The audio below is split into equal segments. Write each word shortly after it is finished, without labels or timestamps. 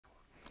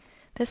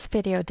This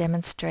video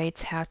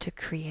demonstrates how to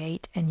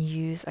create and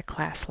use a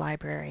class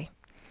library.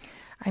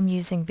 I'm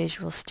using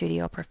Visual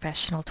Studio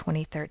Professional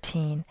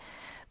 2013,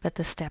 but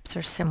the steps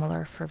are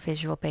similar for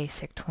Visual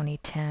Basic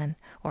 2010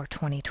 or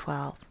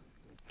 2012.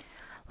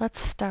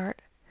 Let's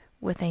start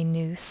with a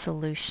new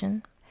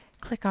solution.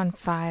 Click on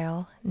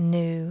File,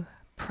 New,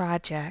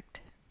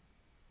 Project,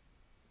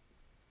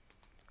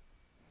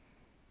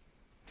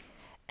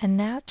 and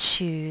now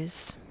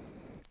choose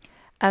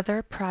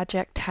Other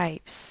Project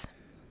Types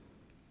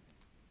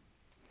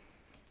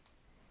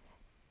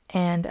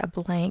and a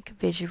blank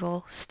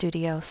Visual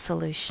Studio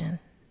solution.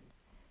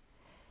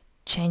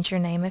 Change your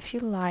name if you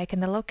like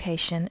and the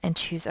location and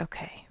choose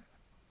OK.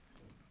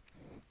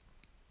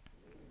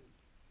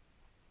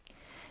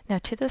 Now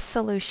to this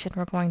solution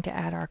we're going to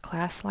add our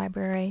class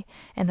library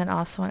and then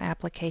also an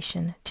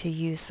application to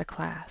use the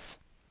class.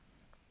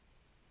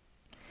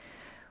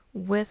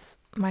 With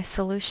my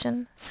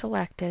solution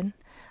selected,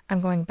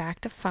 I'm going back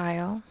to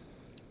File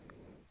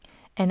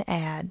and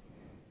Add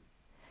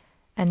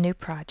a new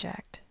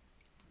project.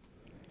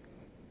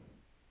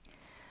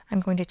 I'm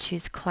going to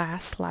choose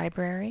Class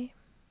Library.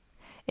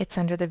 It's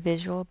under the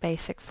Visual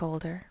Basic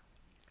folder.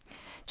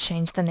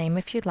 Change the name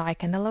if you'd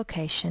like and the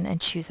location and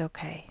choose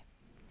OK.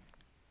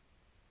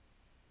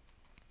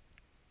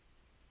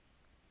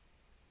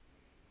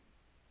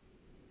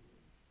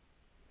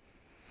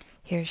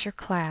 Here's your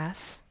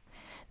class.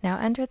 Now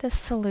under this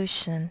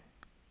solution,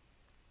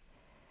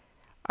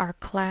 our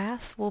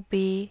class will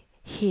be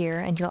here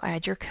and you'll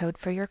add your code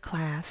for your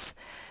class,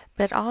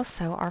 but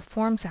also our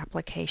Forms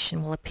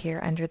application will appear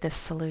under this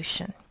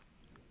solution.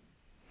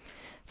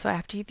 So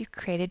after you've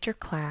created your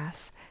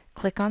class,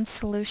 click on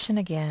Solution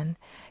again,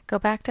 go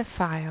back to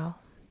File,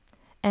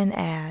 and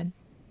Add,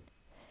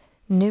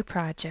 New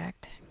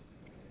Project,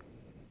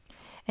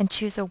 and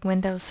choose a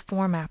Windows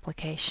Form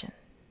application.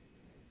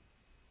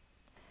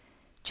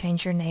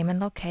 Change your name and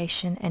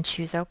location and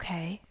choose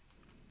OK.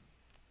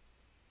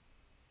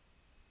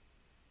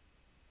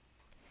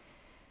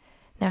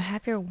 Now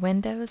have your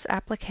Windows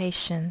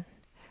application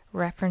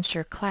reference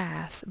your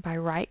class by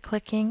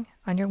right-clicking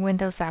on your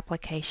Windows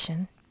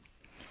application,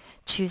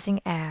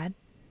 choosing Add,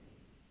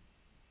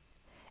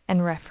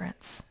 and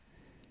Reference.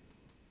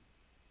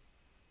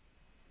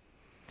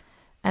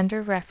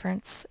 Under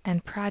Reference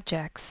and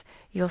Projects,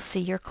 you'll see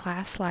your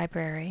class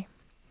library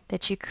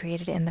that you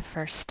created in the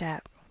first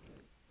step.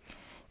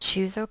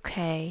 Choose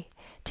OK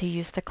to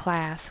use the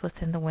class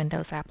within the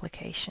Windows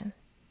application.